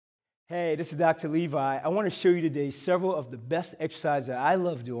Hey, this is Dr. Levi. I want to show you today several of the best exercises that I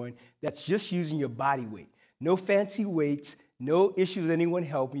love doing that's just using your body weight. No fancy weights, no issues with anyone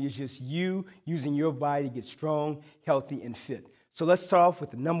helping you. It's just you using your body to get strong, healthy, and fit. So let's start off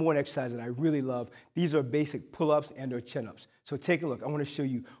with the number one exercise that I really love. These are basic pull-ups and or chin-ups. So take a look. I want to show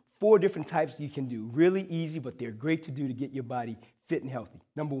you 4 different types you can do. Really easy, but they're great to do to get your body fit and healthy.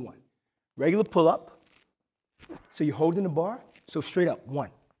 Number 1, regular pull-up. So you're holding the bar, so straight up, 1.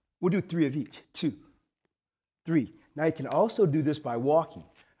 We'll do 3 of each. 2, 3. Now you can also do this by walking.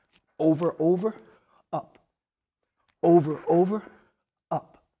 Over, over, up. Over, over,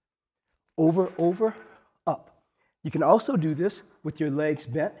 up. Over, over, up. You can also do this with your legs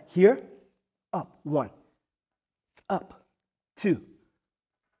bent. Here, up. 1. Up. 2.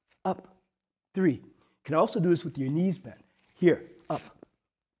 Up. 3. You can also do this with your knees bent. Here, up.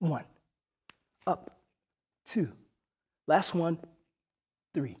 1. Up. 2. Last one.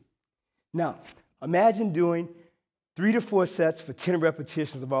 3. Now, imagine doing 3 to 4 sets for 10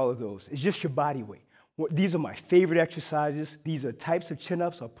 repetitions of all of those. It's just your body weight. These are my favorite exercises. These are types of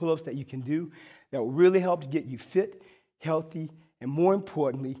chin-ups or pull-ups that you can do that will really help to get you fit, healthy, and more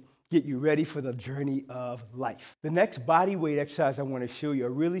importantly, get you ready for the journey of life. The next body weight exercise I want to show you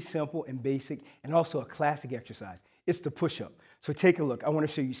are really simple and basic and also a classic exercise. It's the push-up. So take a look. I want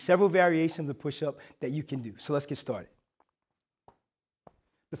to show you several variations of the push-up that you can do. So let's get started.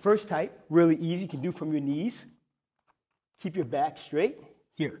 The first type, really easy, you can do from your knees. Keep your back straight.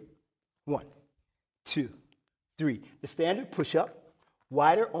 Here, 1, 2, 3. The standard push-up,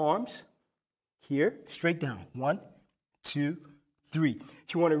 wider arms. Here, straight down. 1, 2, 3.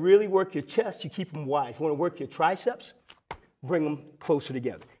 If you want to really work your chest, you keep them wide. If you want to work your triceps, bring them closer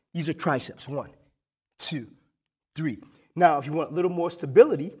together. These are triceps. 1, 2, 3. Now, if you want a little more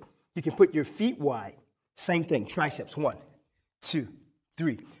stability, you can put your feet wide. Same thing, triceps. 1, 2,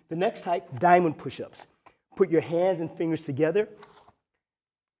 3. The next type, diamond push-ups. Put your hands and fingers together.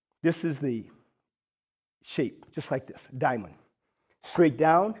 This is the shape, just like this, diamond. Straight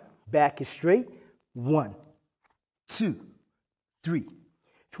down, back is straight. 1, 2, 3. If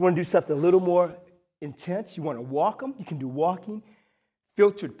you want to do something a little more intense, you want to walk them, you can do walking,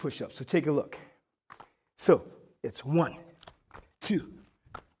 filtered push-ups. So take a look. So it's 1, 2,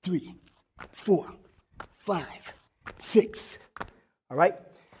 3, 4, 5, 6. All right?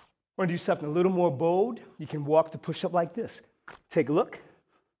 We're going to do something a little more bold. You can walk the push-up like this. Take a look.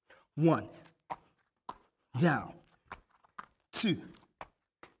 1, down, 2,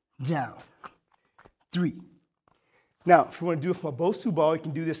 down, 3. Now, if you want to do it from a Bosu ball, you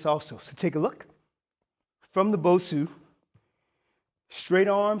can do this also. So take a look. From the Bosu, straight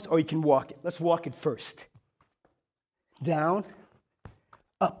arms, or you can walk it. Let's walk it first. Down,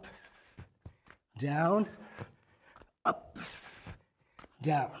 up, down, up,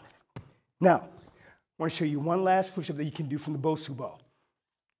 down. Now, I want to show you one last push-up that you can do from the Bosu ball.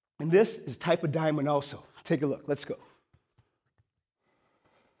 And this is type of diamond also. Take a look. Let's go.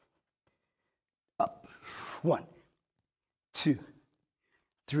 Up. 1, 2,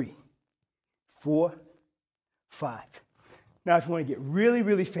 3, 4, 5. Now, if you want to get really,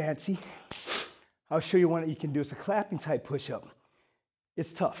 really fancy, I'll show you one that you can do. It's a clapping type push-up.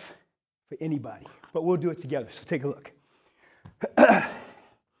 It's tough for anybody, but we'll do it together. So take a look.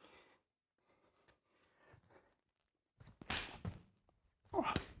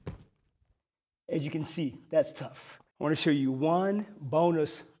 As you can see, that's tough. I want to show you one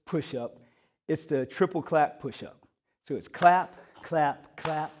bonus push-up. It's the triple clap push-up. So it's clap, clap,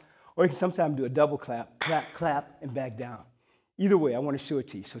 clap, or you can sometimes do a double clap, clap, clap, and back down. Either way, I want to show it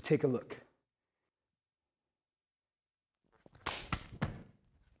to you, so take a look.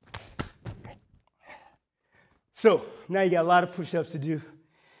 So now you got a lot of push-ups to do.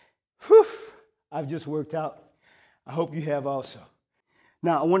 Whew, I've just worked out. I hope you have also.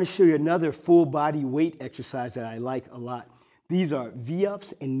 Now, I want to show you another full body weight exercise that I like a lot. These are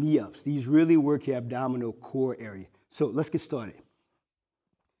V-ups and knee-ups. These really work your abdominal core area. So let's get started.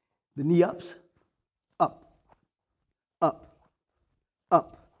 The knee-ups, up, up,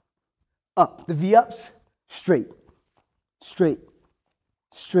 up, up. The V-ups, straight, straight,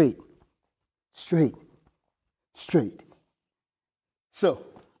 straight, straight, straight. So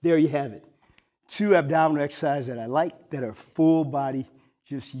there you have it. 2 abdominal exercises that I like that are full body,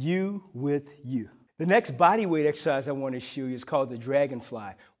 just you with you. The next body weight exercise I want to show you is called the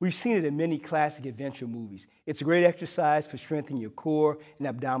dragonfly. We've seen it in many classic adventure movies. It's a great exercise for strengthening your core and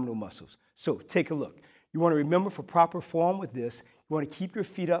abdominal muscles. So take a look. You want to remember for proper form with this, you want to keep your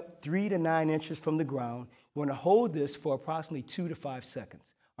feet up 3 to 9 inches from the ground. You want to hold this for approximately 2 to 5 seconds.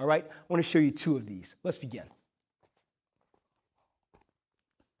 All right? I want to show you 2 of these. Let's begin.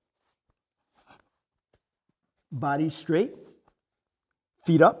 Body straight,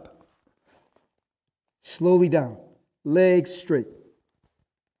 feet up, slowly down, legs straight.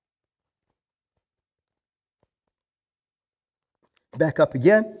 Back up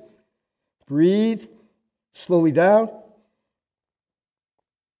again, breathe, slowly down.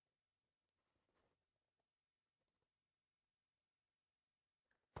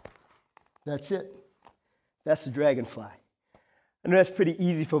 That's it. That's the dragonfly. I know that's pretty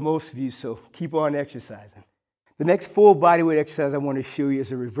easy for most of you, so keep on exercising. The next full bodyweight exercise I want to show you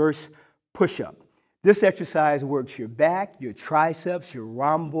is a reverse push-up. This exercise works your back, your triceps, your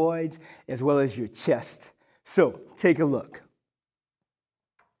rhomboids, as well as your chest. So take a look.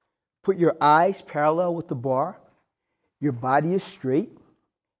 Put your eyes parallel with the bar. Your body is straight,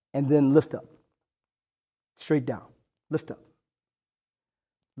 and then lift up. Straight down. Lift up.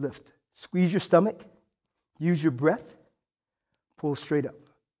 Lift. Squeeze your stomach. Use your breath. Pull straight up.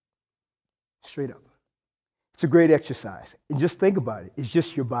 Straight up. It's a great exercise. And just think about it. It's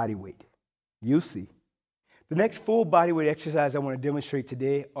just your body weight. You'll see. The next full body weight exercise I want to demonstrate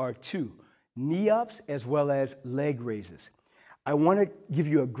today are 2 knee-ups as well as leg raises. I want to give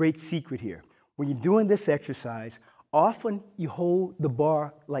you a great secret here. When you're doing this exercise, often you hold the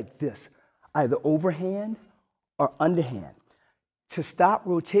bar like this, either overhand or underhand. To stop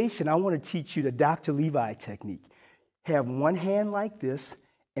rotation, I want to teach you the Dr. Levi technique. Have one hand like this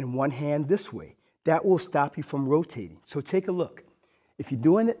and one hand this way. That will stop you from rotating. So take a look. If you're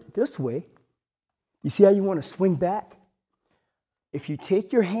doing it this way, you see how you want to swing back? If you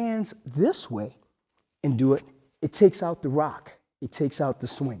take your hands this way and do it, it takes out the rock. It takes out the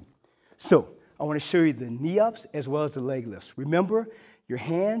swing. So I want to show you the knee-ups as well as the leg lifts. Remember, your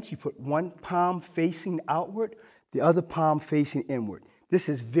hands, you put one palm facing outward, the other palm facing inward. This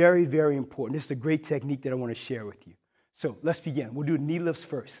is very, very important. This is a great technique that I want to share with you. So let's begin. We'll do knee lifts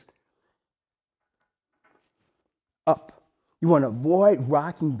first. Up. You want to avoid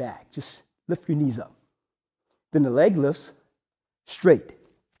rocking back. Just lift your knees up. Then the leg lifts, straight,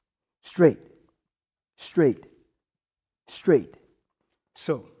 straight, straight, straight.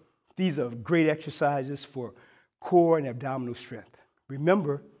 So these are great exercises for core and abdominal strength.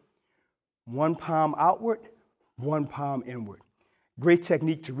 Remember, one palm outward, one palm inward. Great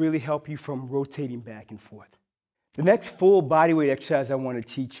technique to really help you from rotating back and forth. The next full bodyweight exercise I want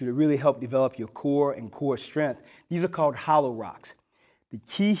to teach you to really help develop your core and core strength, these are called hollow rocks. The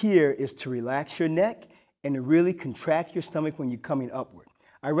key here is to relax your neck and to really contract your stomach when you're coming upward.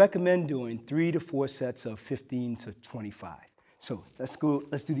 I recommend doing 3 to 4 sets of 15 to 25. So let's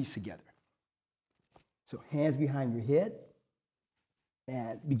do these together. So hands behind your head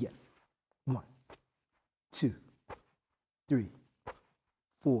and begin. 1, 2, 3,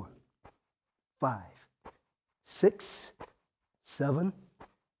 4, 5, 6, 7,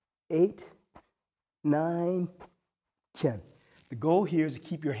 8, 9, 10. The goal here is to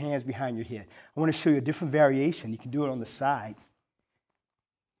keep your hands behind your head. I want to show you a different variation. You can do it on the side.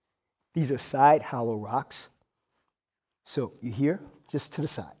 These are side hollow rocks. So you here, just to the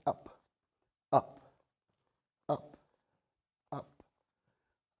side, up, up, up, up,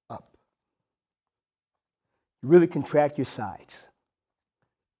 up. You really contract your sides.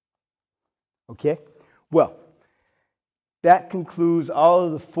 Okay? Well, that concludes all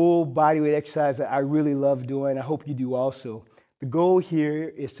of the full bodyweight exercise that I really love doing. I hope you do also. The goal here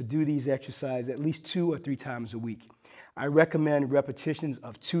is to do these exercises at least 2 or 3 times a week. I recommend repetitions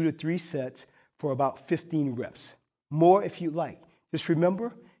of 2 to 3 sets for about 15 reps. More if you like. Just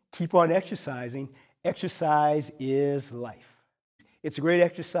remember, keep on exercising. Exercise is life. It's a great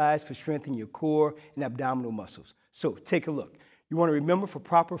exercise for strengthening your core and abdominal muscles. So take a look. You want to remember for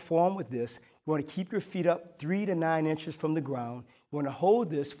proper form with this, you want to keep your feet up 3 to 9 inches from the ground. You want to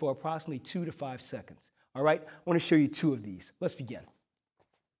hold this for approximately 2 to 5 seconds. All right? I want to show you 2 of these. Let's begin.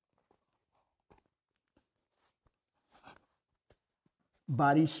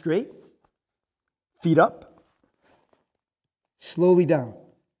 Body straight, feet up, slowly down,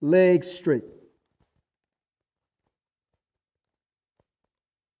 legs straight.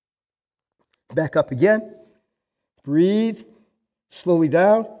 Back up again, breathe, slowly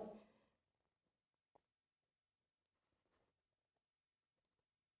down.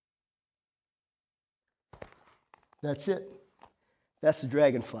 That's it. That's the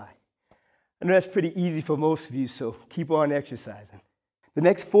dragonfly. I know that's pretty easy for most of you, so keep on exercising. The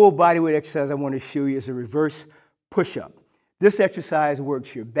next full bodyweight exercise I want to show you is a reverse push-up. This exercise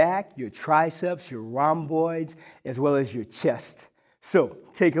works your back, your triceps, your rhomboids, as well as your chest. So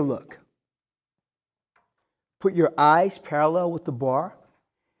take a look. Put your eyes parallel with the bar.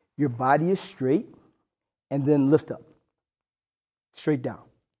 Your body is straight, and then lift up. Straight down.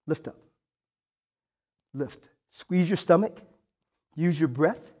 Lift up. Lift. Squeeze your stomach. Use your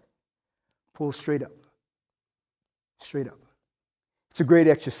breath. Pull straight up. Straight up. It's a great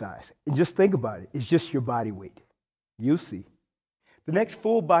exercise. And just think about it. It's just your body weight. You'll see. The next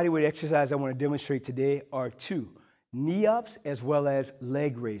full body weight exercise I want to demonstrate today are 2 knee-ups as well as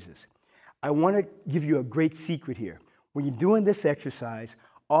leg raises. I want to give you a great secret here. When you're doing this exercise,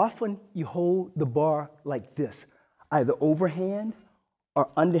 often you hold the bar like this, either overhand or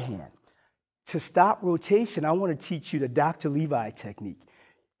underhand. To stop rotation, I want to teach you the Dr. Levi technique.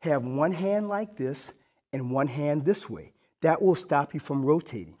 Have one hand like this and one hand this way. That will stop you from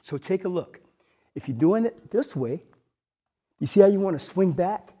rotating. So take a look. If you're doing it this way, you see how you want to swing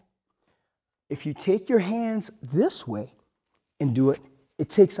back? If you take your hands this way and do it, it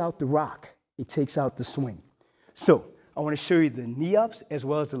takes out the rock. It takes out the swing. So I want to show you the knee-ups as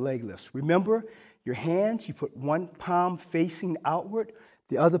well as the leg lifts. Remember, your hands, you put one palm facing outward,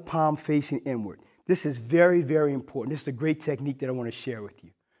 the other palm facing inward. This is very, very important. This is a great technique that I want to share with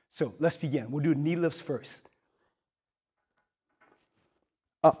you. So let's begin. We'll do knee lifts first.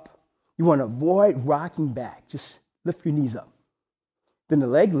 Up. You want to avoid rocking back. Just lift your knees up. Then the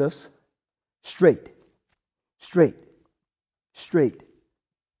leg lifts, straight, straight, straight,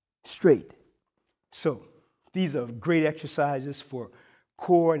 straight. So these are great exercises for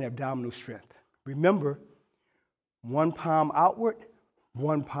core and abdominal strength. Remember, one palm outward,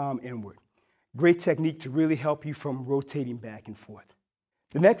 one palm inward. Great technique to really help you from rotating back and forth.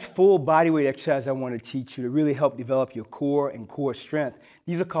 The next full bodyweight exercise I want to teach you to really help develop your core and core strength,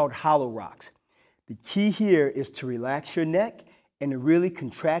 these are called hollow rocks. The key here is to relax your neck and to really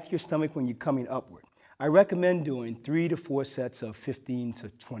contract your stomach when you're coming upward. I recommend doing 3 to 4 sets of 15 to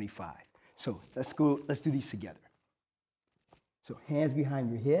 25. So let's do these together. So hands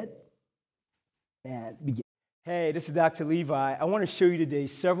behind your head and begin. Hey, this is Dr. Levi. I want to show you today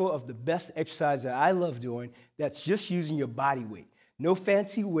several of the best exercises that I love doing that's just using your body weight. No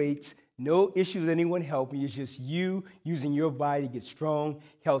fancy weights, no issues with anyone helping. It's just you using your body to get strong,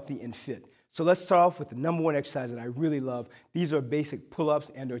 healthy, and fit. So let's start off with the number 1 exercise that I really love. These are basic pull-ups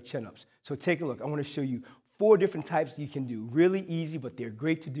and or chin-ups. So take a look. I want to show you 4 different types you can do. Really easy, but they're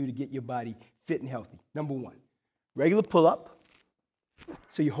great to do to get your body fit and healthy. Number 1, regular pull-up.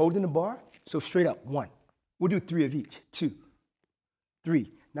 So you're holding the bar. So straight up, 1. We'll do 3 of each. 2,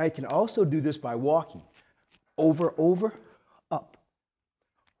 3. Now you can also do this by walking. Over, over, up.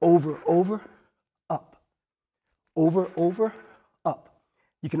 Over, over, up. Over, over, up.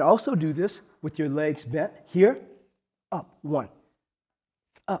 You can also do this with your legs bent. Here, up, 1.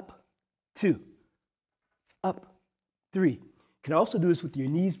 Up, 2. Up, 3. You can also do this with your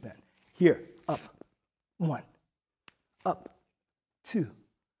knees bent. Here, up, 1. Up, 2.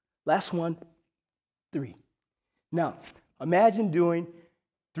 Last one, 3. Now, imagine doing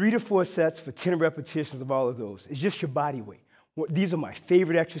 3 to 4 sets for 10 repetitions of all of those. It's just your body weight. These are my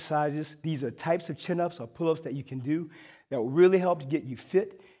favorite exercises. These are types of chin-ups or pull-ups that you can do that will really help to get you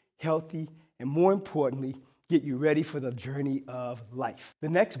fit, healthy, and more importantly, get you ready for the journey of life. The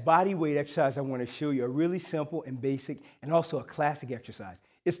next body weight exercise I want to show you are really simple and basic and also a classic exercise.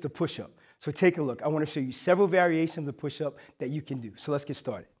 It's the push-up. So take a look. I want to show you several variations of the push-up that you can do. So let's get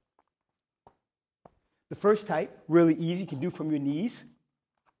started. The first type, really easy, you can do from your knees.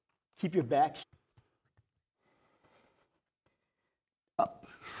 Keep your back up.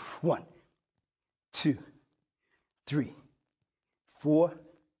 1, 2, 3, 4,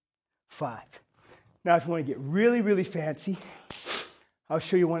 5. Now, if you want to get really, really fancy, I'll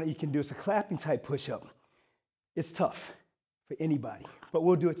show you one that you can do. It's a clapping type push-up. It's tough for anybody, but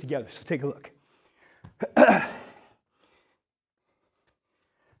we'll do it together. So take a look.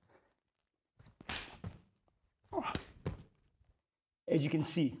 As you can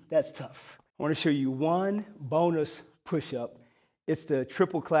see, that's tough. I want to show you one bonus push-up. It's the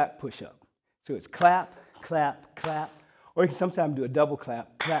triple clap push-up. So it's clap, clap, clap, or you can sometimes do a double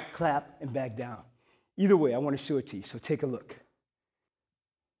clap, clap, clap, and back down. Either way, I want to show it to you, so take a look.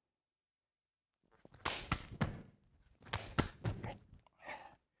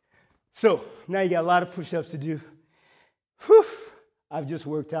 So now you got a lot of push-ups to do. Whew, I've just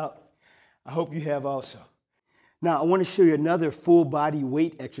worked out. I hope you have also. Now, I want to show you another full body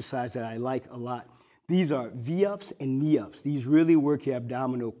weight exercise that I like a lot. These are V-ups and knee-ups. These really work your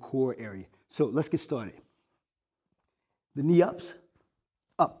abdominal core area. So let's get started. The knee-ups,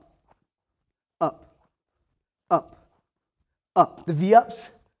 up, up, up, up. The V-ups,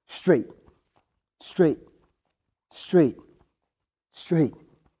 straight, straight, straight, straight,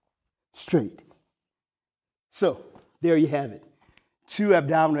 straight. So there you have it. 2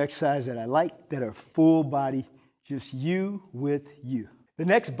 abdominal exercises that I like that are full body, just you with you. The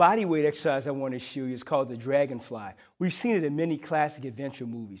next body weight exercise I want to show you is called the dragonfly. We've seen it in many classic adventure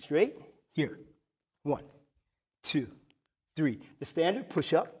movies. Straight? Here. 1, 2, 3. The standard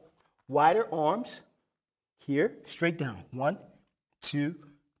push-up, wider arms. Here, straight down. 1, 2,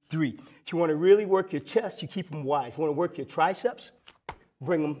 3. If you want to really work your chest, you keep them wide. If you want to work your triceps,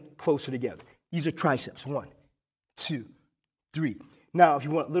 bring them closer together. These are triceps. 1, 2, 3. Now, if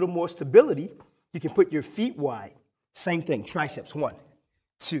you want a little more stability, you can put your feet wide. Same thing, triceps. 1,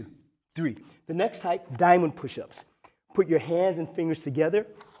 2, 3. The next type, diamond push-ups. Put your hands and fingers together.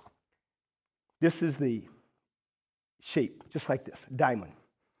 This is the shape, just like this, diamond.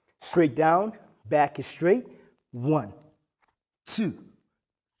 Straight down, back is straight. 1, 2,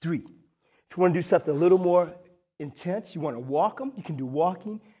 3. If you want to do something a little more intense, you want to walk them, you can do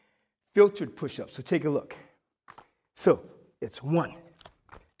walking, filtered push-ups. So take a look. So it's 1,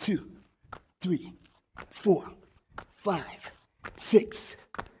 2, 3, 4, 5, 6.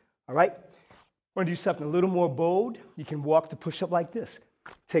 All right? Want to do something a little more bold? You can walk the push-up like this.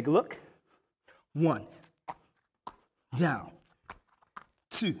 Take a look. 1, down,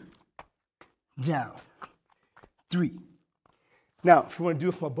 2, down, 3. Now, if you want to do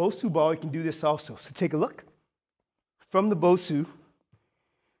it from a Bosu ball, you can do this also. So take a look. From the Bosu,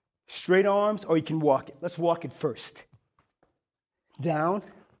 straight arms, or you can walk it. Let's walk it first. Down,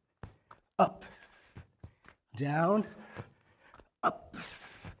 up, down, up,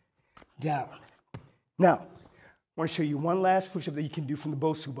 down. Now, I want to show you one last push-up that you can do from the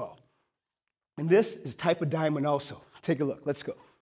Bosu ball. And this is type of diamond also. Take a look. Let's go.